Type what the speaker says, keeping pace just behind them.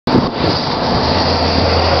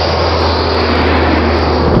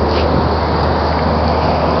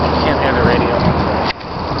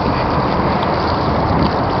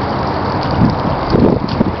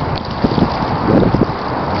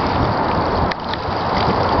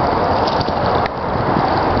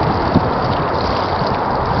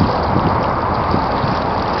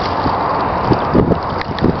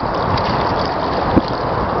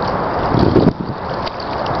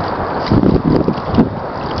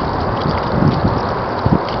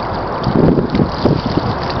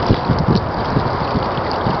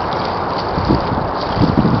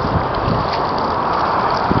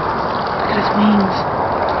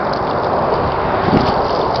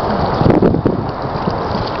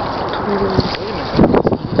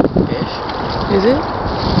Is it?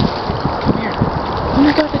 Come here. Oh my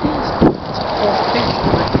god, it is. It's a full fish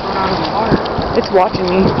that's thrown out of the water. It's watching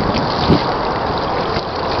me.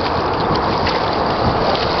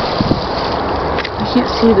 I can't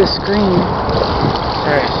see the screen.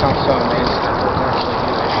 Alright, sounds so amazing that we'll actually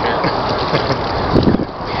do this shit.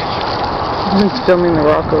 It's filming the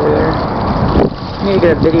rock over there. I need to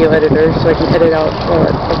get a video editor so I can edit out all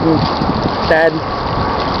that fucking bad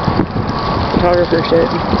photographer shit.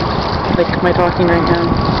 Like my talking right now.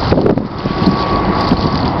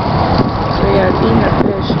 So yeah, it's eating that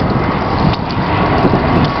fish.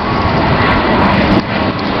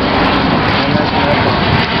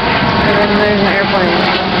 And then there's an airplane.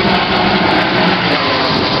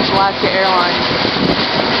 Alaska Airlines.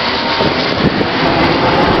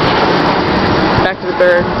 Back to the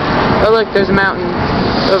bird. Oh look, there's a mountain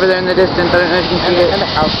over there in the distance. I don't know if you can see it. And a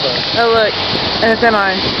house though. Oh look, and a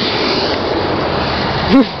semi.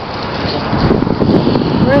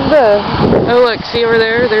 Where's the... Oh look, see over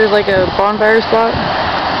there? There's like a bonfire spot.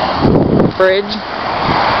 Bridge.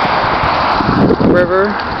 River.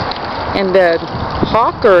 And a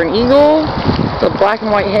hawk or an eagle. The black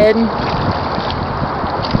and white head.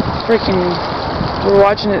 Freaking... We're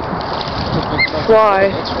watching it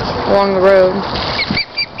fly along the road.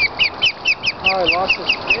 Oh, I lost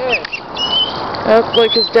this fish. Oh,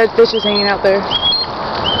 look, his dead fish is hanging out there.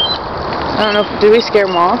 I don't know, did we scare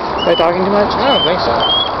him off by talking too much? I don't think so.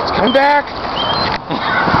 It's coming back!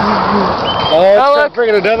 Oh, it's look.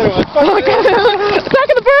 freaking another one. Look at it! Attack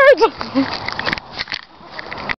of the birds!